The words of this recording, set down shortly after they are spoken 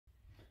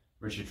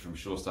Richard from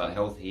Sure Start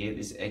Health here.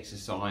 This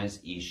exercise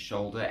is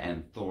shoulder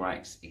and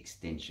thorax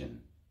extension.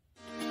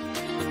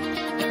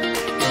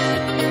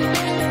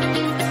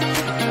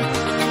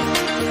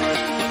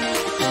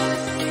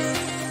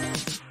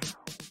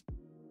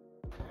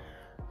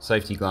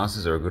 Safety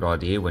glasses are a good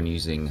idea when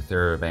using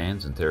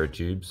TheraBands and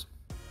TheraTubes.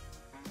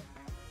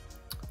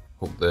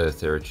 Hook the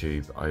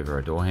TheraTube over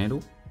a door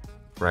handle.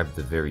 Grab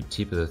the very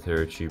tip of the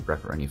TheraTube,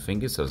 wrap it around your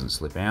fingers so it doesn't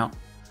slip out.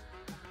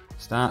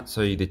 Start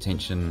so the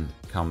tension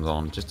comes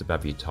on just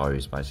above your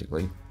toes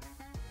basically.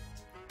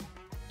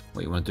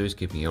 What you want to do is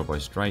keep your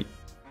elbows straight,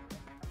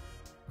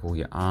 pull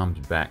your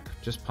arms back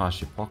just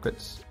past your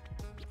pockets,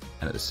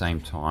 and at the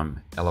same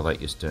time elevate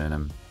your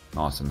sternum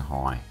nice and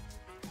high.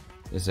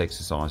 This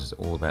exercise is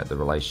all about the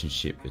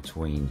relationship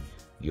between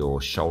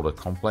your shoulder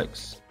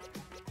complex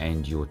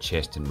and your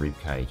chest and rib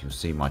cage. You'll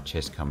see my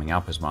chest coming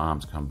up as my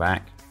arms come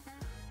back.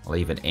 I'll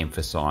even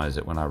emphasize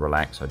that when I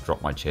relax I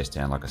drop my chest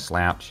down like a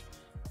slouch.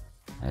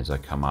 As I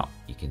come up,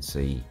 you can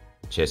see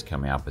the chest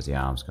coming up as the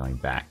arms going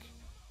back.